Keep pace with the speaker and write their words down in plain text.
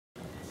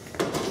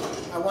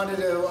I wanted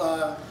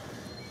to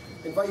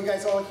invite you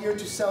guys all here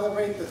to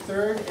celebrate the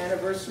 3rd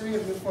anniversary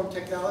of New Form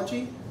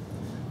Technology.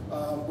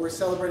 We're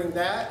celebrating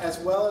that, as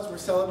well as we're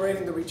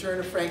celebrating the return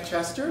of Frank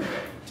Chester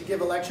to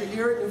give a lecture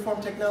here at New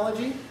Form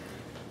Technology.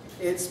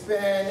 It's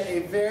been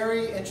a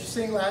very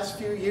interesting last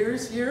few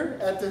years here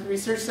at the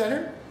Research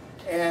Center,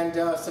 and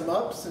some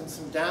ups and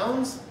some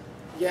downs.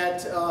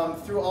 Yet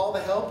through all the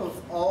help of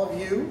all of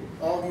you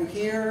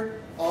here,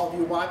 all of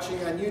you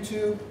watching on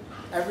YouTube,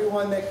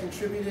 everyone that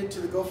contributed to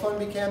the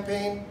GoFundMe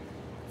campaign,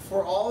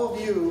 for all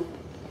of you,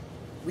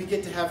 we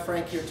get to have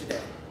Frank here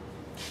today.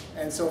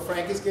 And so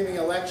Frank is giving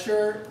a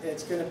lecture.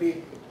 It's going to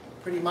be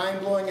pretty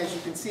mind-blowing. As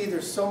you can see,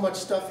 there's so much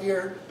stuff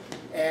here.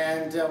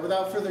 And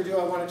without further ado,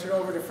 I want to turn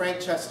over to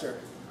Frank Chester.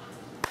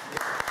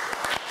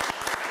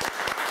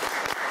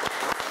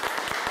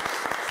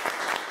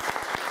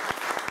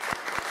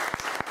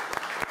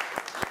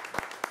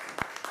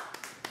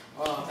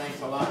 Well, thanks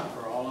a lot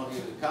for all of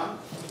you to come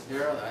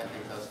here. I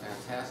think that's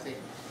fantastic.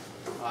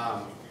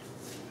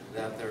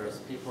 That there's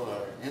people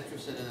that are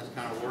interested in this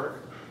kind of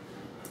work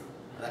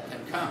that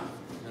can come,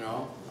 you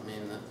know. I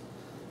mean,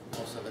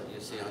 most of it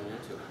you see on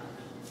YouTube.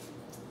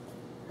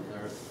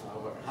 There's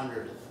over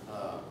 100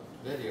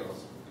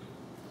 videos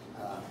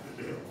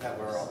that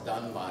were all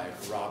done by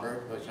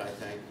Robert, which I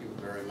thank you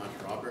very much,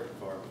 Robert,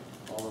 for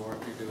all the work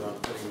you do on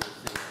putting these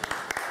things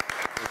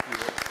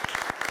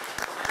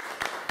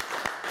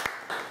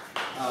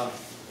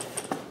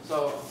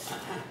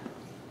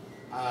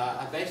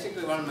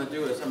basically what I'm going to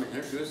do is I'm going to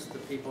introduce the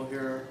people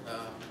here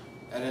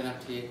at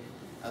NFT,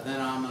 and then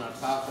I'm going to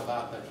talk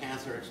about the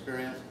cancer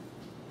experience,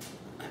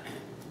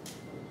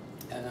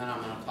 and then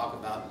I'm going to talk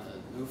about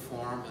the new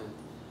form and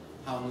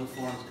how new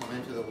forms come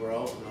into the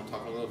world, and I'll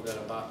talk a little bit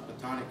about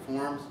photonic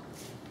forms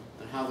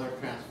and how they're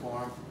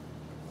transformed,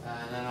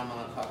 and then I'm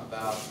going to talk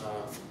about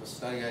the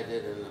study I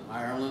did in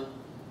Ireland,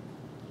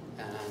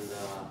 and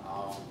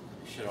I'll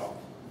finish it off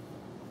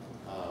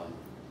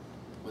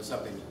with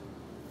something new.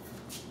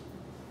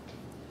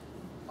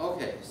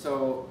 Okay,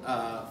 so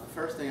the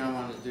first thing I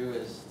want to do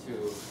is to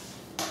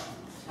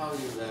tell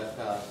you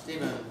that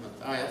Stephen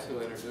Matthias,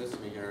 who introduced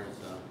me here,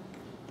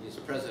 he's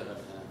president of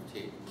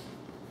NFT.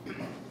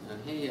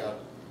 And he,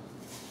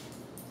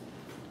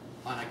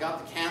 when I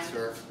got the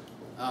cancer,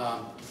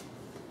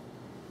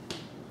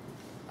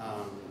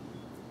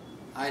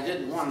 I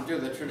didn't want to do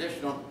the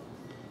traditional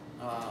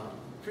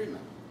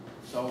treatment.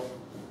 So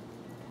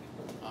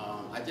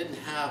I didn't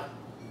have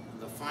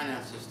the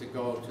finances to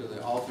go to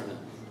the alternate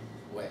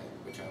way,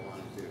 which I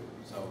wanted to do.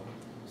 So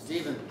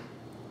Stephen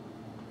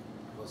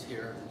was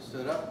here and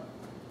stood up,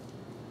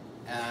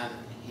 and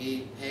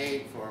he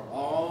paid for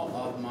all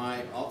of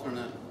my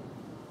alternate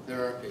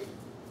therapy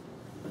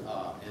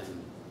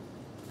in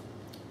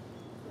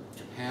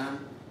Japan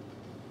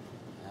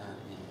and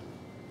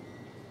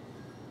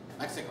in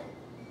Mexico.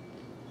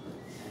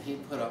 And he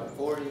put up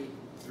 $43,000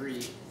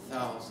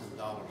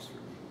 for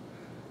me.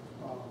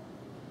 Wow.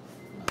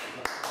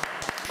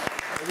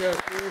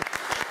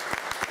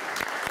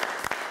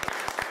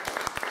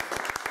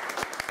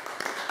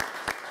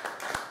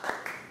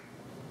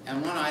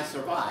 And when I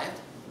survived,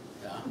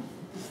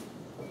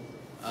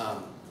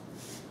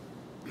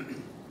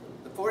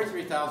 the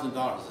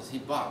 $43,000 is he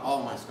bought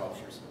all my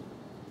sculptures.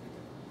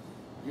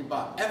 He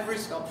bought every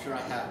sculpture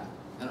I had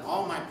and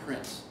all my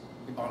prints.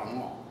 He bought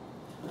them all.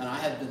 And I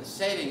had been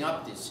saving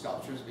up these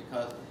sculptures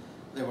because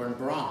they were in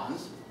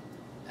bronze,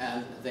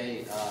 and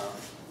they,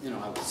 you know,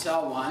 I would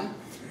sell one,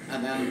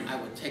 and then I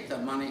would take the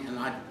money and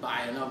I'd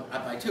buy another.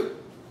 I'd buy 2.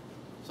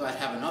 So I'd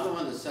have another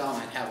one to sell,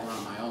 and I'd have one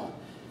of my own.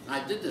 And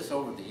I did this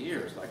over the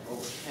years, like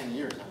over 10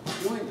 years. I was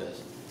doing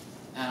this,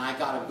 and I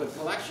got a good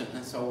collection.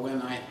 And so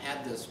when I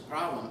had this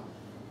problem,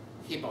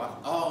 he bought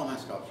all my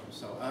sculptures.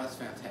 So that's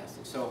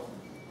fantastic. So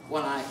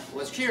when I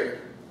was cured,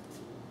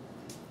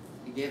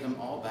 he gave them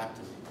all back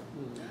to me.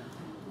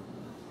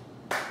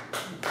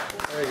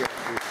 Very good.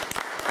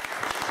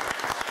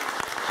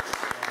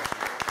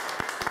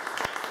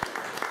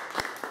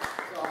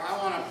 So I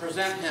want to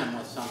present him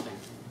with something.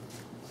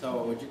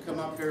 So would you come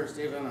up here,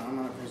 Stephen, and I'm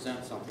going to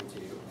present something to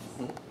you.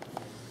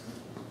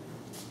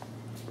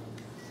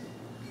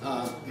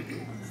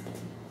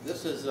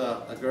 This is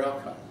a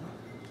grail cut,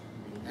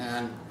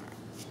 and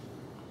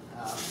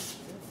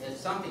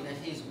it's something that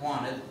he's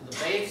wanted. The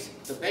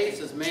base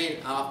is made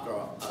after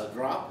a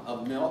drop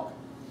of milk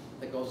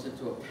that goes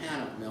into a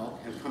pan of milk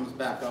and comes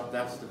back up.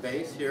 That's the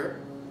base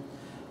here.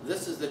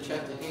 This is the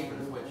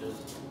tetrahedron, which is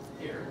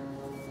here.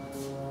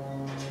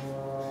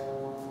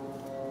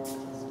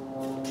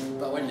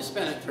 But when you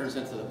spin it, it turns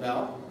into the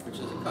bell, which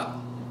is a cup.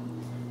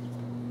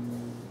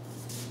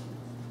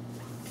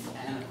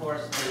 And of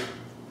course, the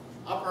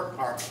upper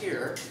part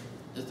here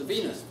is the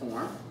Venus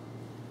form.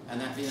 And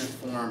that Venus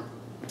form,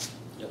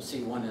 you'll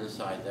see one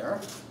inside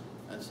there,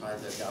 inside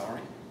the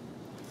gallery.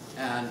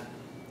 And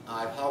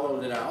I've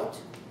hollowed it out.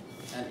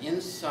 And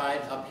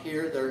inside up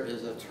here, there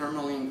is a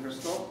tourmaline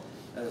crystal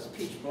that is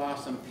peach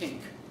blossom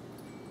pink.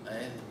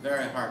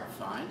 Very hard to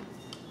find.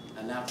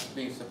 and that's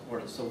being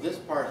supported. So this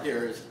part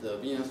here is the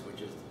Venus,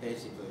 which is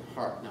basically the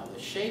heart. Now the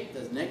shape,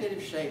 the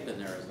negative shape in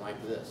there is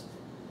like this.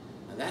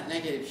 And that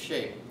negative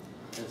shape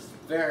is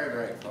very,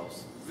 very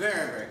close,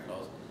 very, very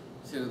close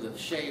to the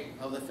shape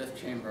of the fifth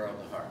chamber of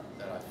the heart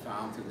that I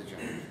found through the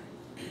journey.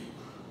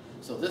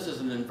 So this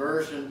is an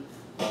inversion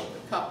of the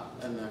cup,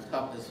 and the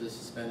cup is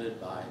suspended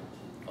by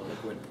a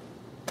liquid.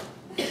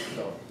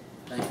 So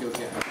thank you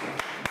again.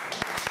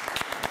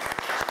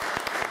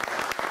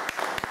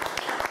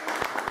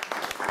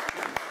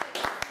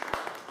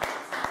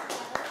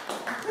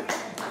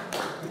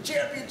 The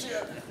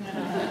championship!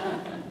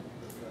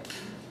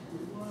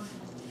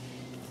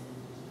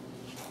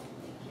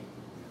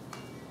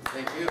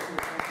 Thank you.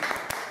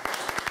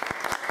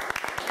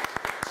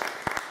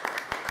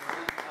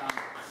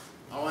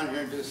 I want to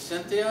introduce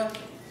Cynthia.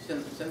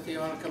 Cynthia, you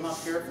want to come up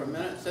here for a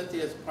minute?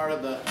 Cynthia is part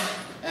of the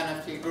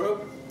NFT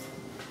group,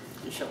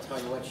 and she'll tell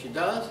you what she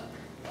does.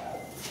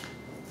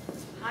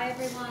 Hi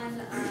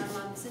everyone,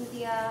 I'm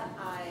Cynthia.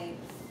 I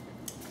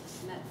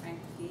met Frank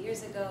a few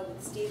years ago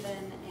with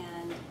Stephen,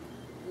 and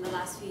in the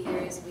last few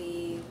years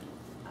we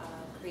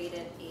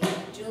created a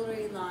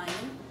jewelry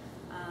line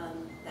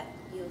that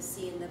you'll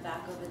see in the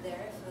back over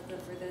there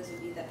for those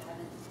of you that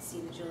haven't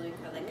seen the jewelry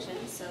collection.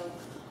 So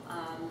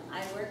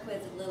I work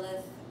with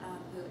Lilith,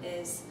 who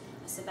is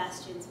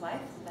Sebastian's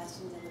wife.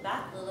 Sebastian's in the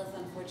back. Lilith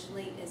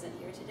unfortunately isn't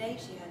here today.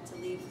 She had to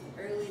leave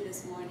early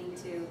this morning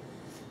to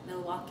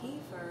Milwaukee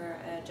for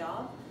a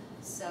job.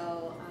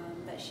 So,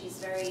 but she's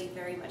very,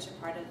 very much a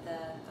part of the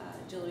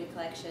jewelry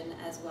collection,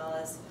 as well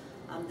as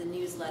the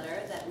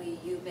newsletter that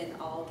you've been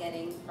all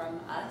getting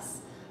from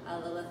us.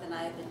 Lilith and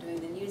I have been doing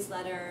the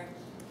newsletter.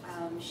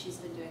 She's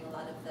been doing a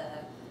lot of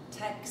the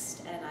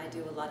text, and I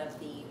do a lot of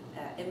the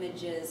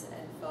images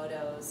and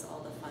photos, all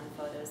the fun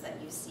photos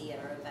that you see at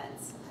our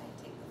events.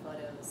 I take the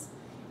photos,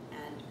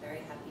 and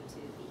very happy to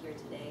be here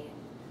today and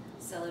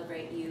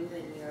celebrate you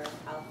and your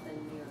health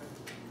and your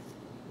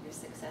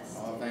success.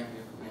 Oh, thank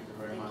you. Thank you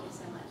very much. Thank you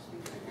so much.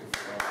 Thank you.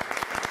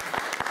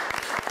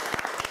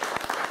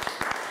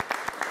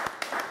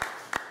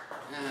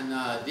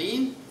 And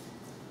Dean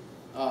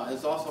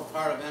is also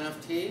part of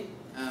NFT,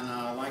 and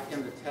I'd like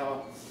him to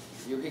tell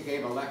you, he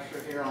gave a lecture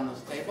here on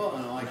this table,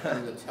 and I'd like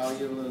him to tell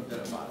you a little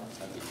bit about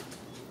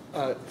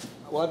it.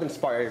 Well, I've been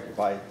inspired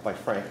by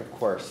Frank, of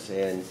course,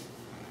 and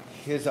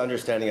his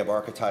understanding of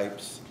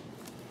archetypes,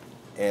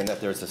 and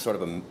that there's a sort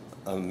of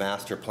a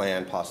master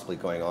plan possibly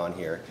going on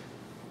here,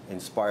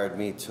 inspired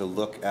me to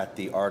look at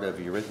the art of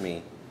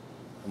eurythmy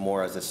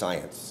more as a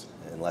science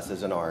and less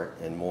as an art,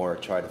 and more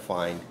try to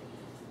find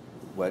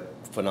what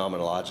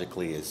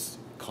phenomenologically is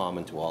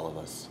common to all of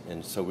us.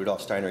 And so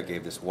Rudolf Steiner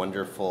gave this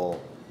wonderful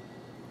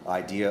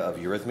idea of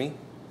eurythmy,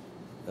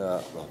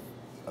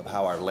 of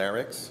how our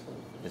larynx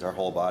is our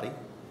whole body.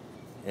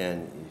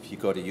 And if you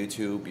go to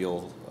YouTube,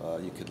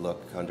 you could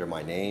look under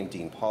my name,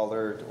 Dean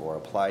Pollard, or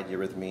Applied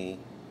Eurythmy,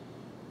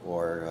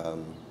 or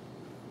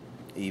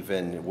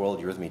even World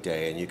Eurythmy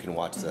Day, and you can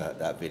watch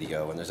that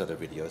video, and there's other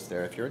videos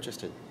there if you're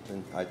interested.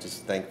 And I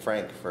just thank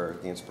Frank for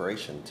the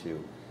inspiration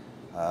to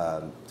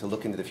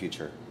look into the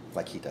future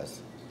like he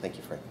does. Thank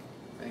you, Frank.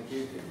 Thank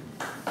you.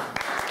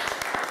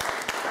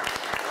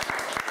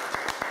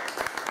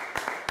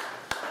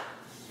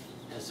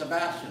 And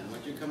Sebastian,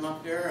 would you come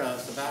up here?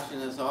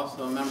 Sebastian is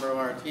also a member of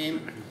our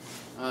team,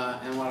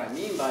 and what I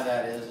mean by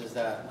that is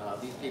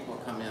that these people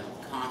come in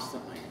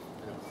constantly,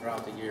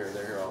 throughout the year.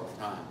 They're here all the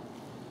time.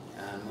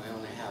 And we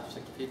only have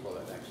 6 people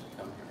that actually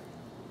come here.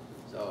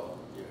 So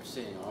you're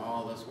seeing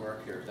all this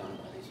work here done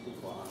by these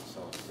people.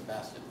 So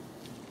Sebastian.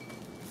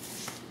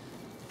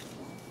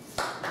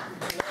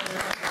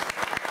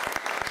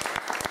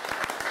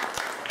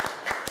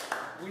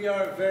 We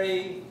are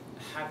very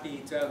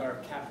happy to have our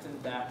captain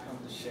back on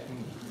the ship.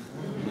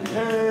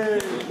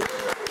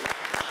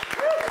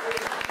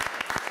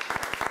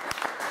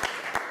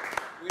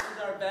 We did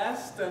our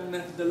best, and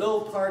the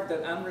little part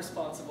that I'm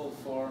responsible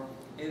for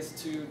is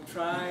to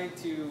try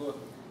to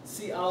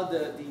see how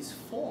these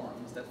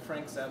forms that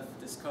Franks have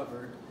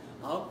discovered,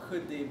 how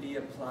could they be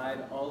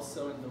applied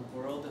also in the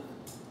world of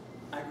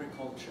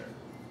agriculture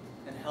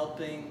and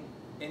helping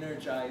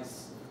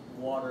energize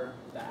water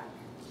back.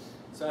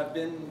 So I've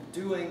been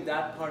doing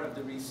that part of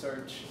the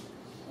research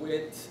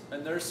with a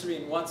nursery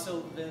in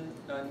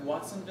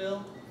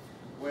Watsonville,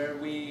 where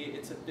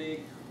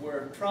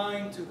we're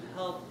trying to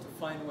help to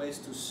find ways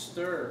to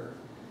stir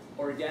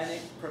organic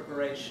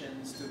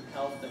preparations to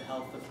help the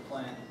health of the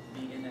plant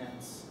be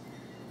enhanced.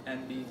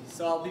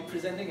 So I'll be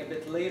presenting a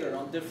bit later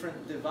on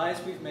different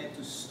devices we've made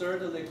to stir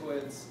the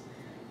liquids,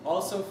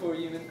 also for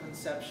human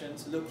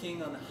conceptions,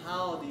 looking on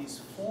how these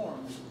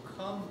forms who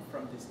come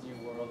from this new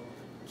world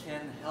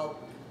can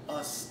help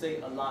us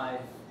stay alive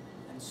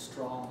and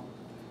strong.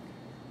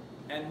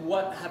 And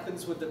what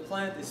happens with the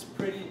plant is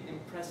pretty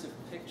impressive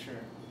picture,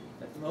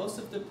 that most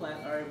of the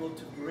plant are able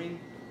to bring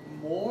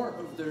more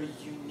of their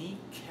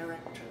unique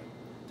character.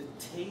 The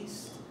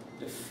taste,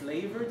 the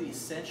flavor, the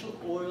essential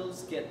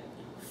oils get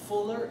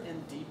fuller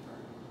and deeper.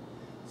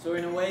 So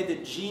in a way, the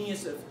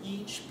genius of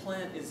each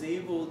plant is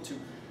able to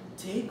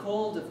take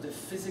hold of the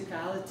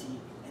physicality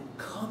and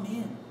come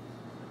in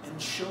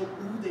and show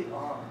who they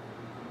are.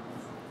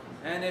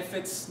 And if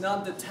it's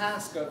not the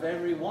task of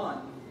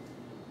everyone,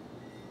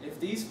 if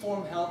these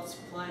form helps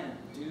plan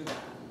do that,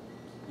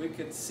 we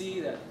could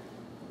see that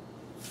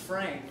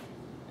Frank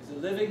is a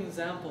living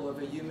example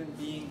of a human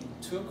being who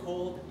took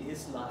hold of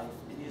his life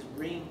and is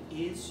bringing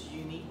his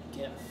unique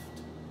gift.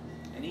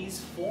 And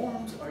these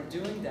forms are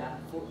doing that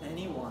for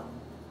anyone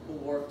who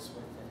works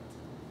with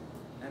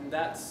it. And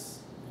that's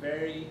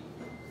very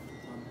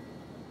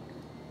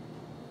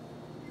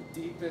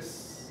the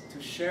deepest,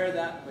 to share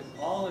that with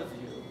all of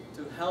you,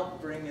 to help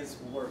bring his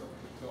work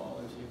to all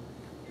of you,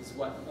 is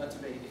what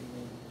motivated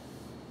me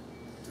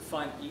to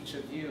find each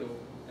of you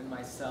and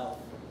myself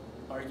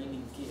our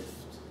unique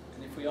gift.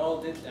 And if we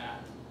all did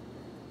that,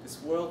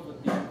 this world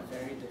would be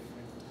very different.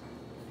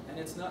 And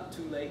it's not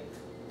too late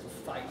to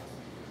fight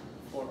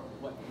for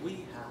what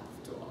we have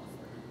to offer.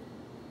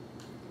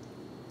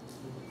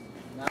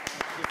 Now,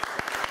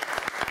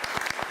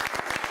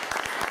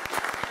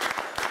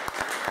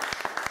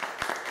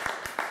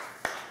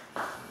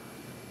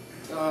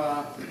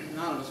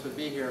 none of us would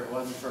be here if it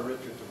wasn't for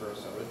Richard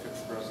Traverso. Richard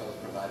Traverso has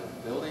provided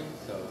the building,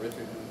 so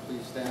Richard,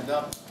 please stand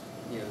up.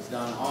 He has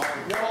done all the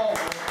work.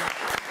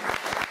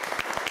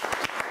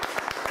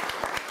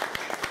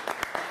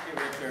 Thank you,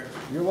 Richard.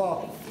 You're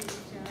welcome.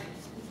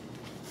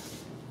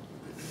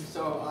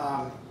 So,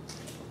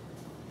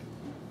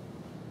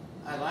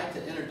 I'd like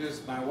to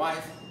introduce my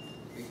wife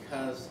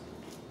because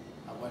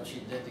of what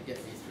she did to get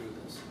me through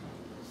this.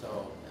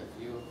 So,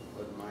 if you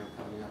wouldn't mind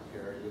coming up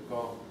here, you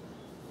go.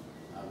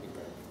 I'll be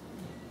great.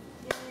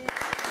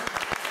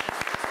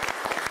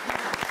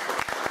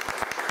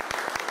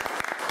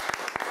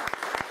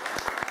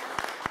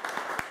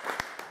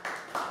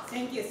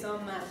 Thank you so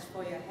much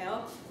for your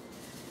help.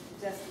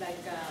 Just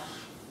like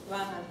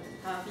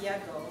 1.5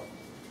 years ago,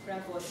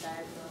 Frank was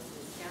diagnosed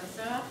with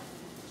cancer,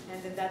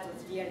 and that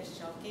was really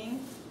shocking.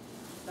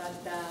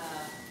 But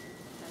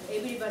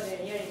everybody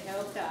really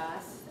helped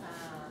us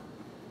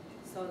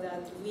so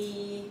that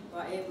we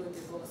were able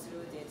to go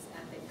through this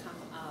and then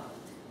come out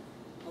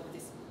of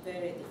this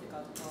very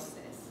difficult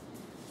process.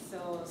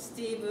 So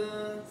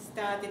Stephen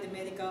started the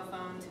medical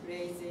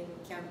fundraising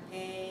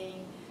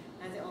campaign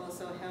and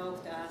also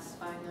helped us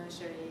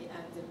financially,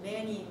 and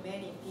many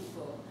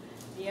people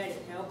really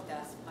helped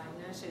us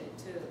financially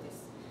too. This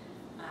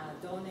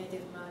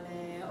donated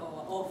money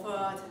or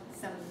offered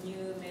some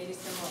new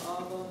medicine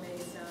or herbal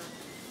medicine.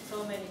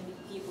 So many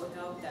people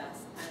helped us,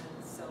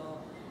 and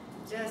so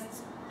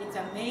just it's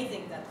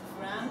amazing that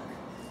Frank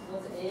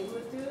was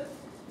able to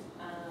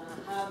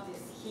have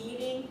this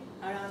healing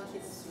around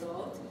his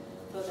throat,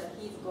 so that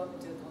he's going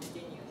to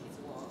continue his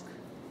work.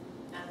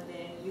 And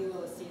then you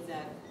will see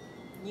the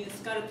new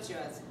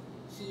sculptures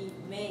he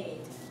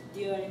made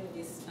during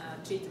this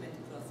treatment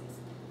process.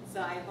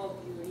 So I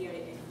hope you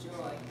really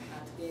enjoy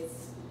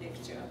today's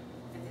lecture.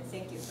 And then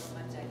thank you so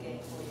much again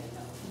for your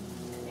help.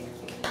 Thank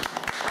you.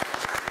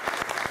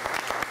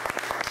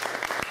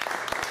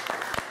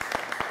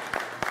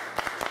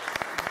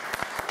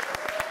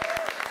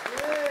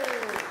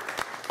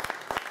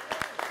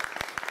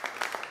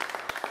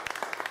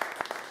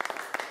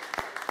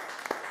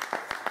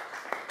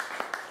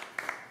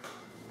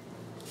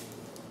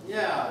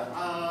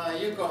 Yeah,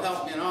 Yuko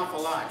helped me an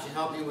awful lot. She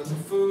helped me with the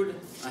food.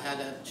 I had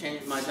to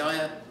change my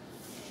diet.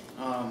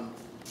 And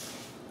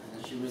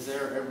she was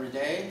there every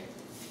day,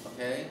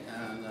 okay?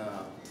 And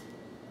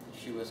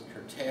she was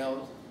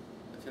curtailed,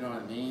 if you know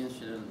what I mean. She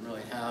didn't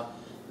really have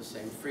the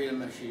same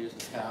freedom as she used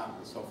to have,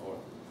 and so forth.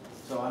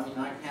 So, I mean,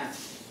 I can't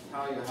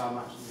tell you how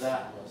much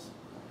that was,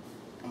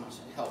 how much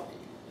it helped me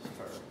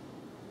for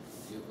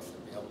Yuko to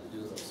be able to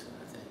do those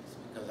kind of things,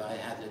 because I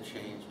had to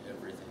change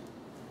everything.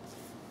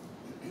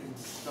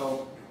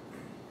 So,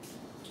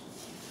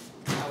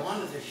 I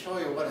wanted to show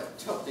you what it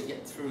took to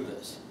get through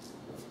this.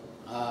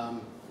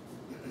 And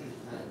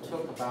it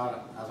took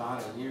about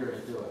a year to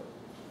do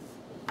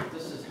it.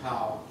 This is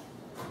how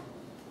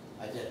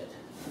I did it.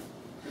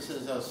 This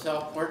is a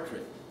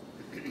self-portrait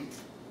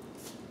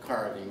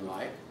carving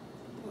like,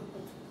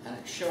 and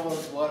it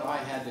shows what I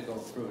had to go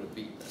through to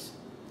beat this.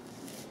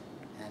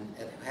 And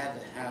I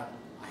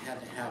had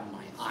to have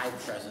my eye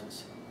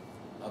presence,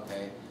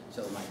 okay?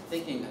 So my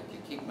thinking, I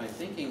could keep my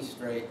thinking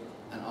straight,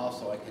 and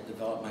also I could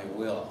develop my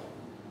will.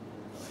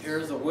 So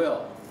here's the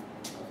will,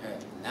 okay?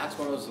 And that's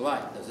what it was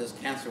like, because this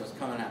cancer was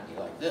coming at me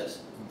like this.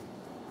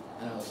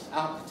 And it was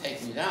out to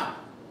take me down,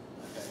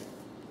 okay?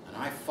 And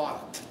I fought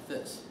it like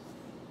this.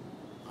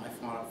 I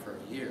fought it for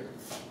a year.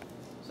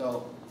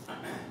 So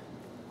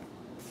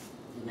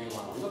you may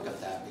want to look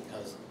at that,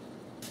 because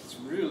it's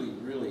really,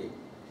 really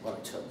what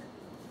it took.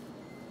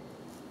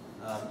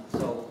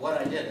 So what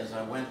I did is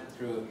I went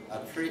through a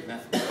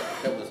treatment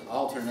that was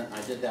alternate.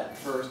 I did that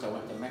first. I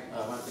went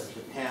to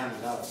Japan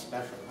and got a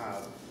special kind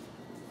of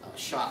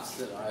shots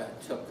that I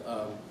took,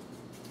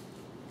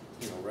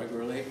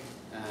 regularly,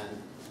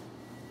 and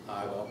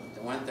I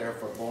went there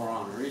for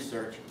boron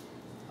research,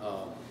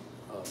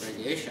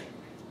 radiation.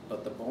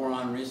 But the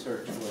boron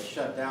research was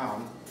shut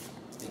down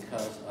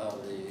because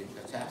of the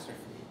catastrophe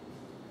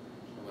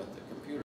with the computer.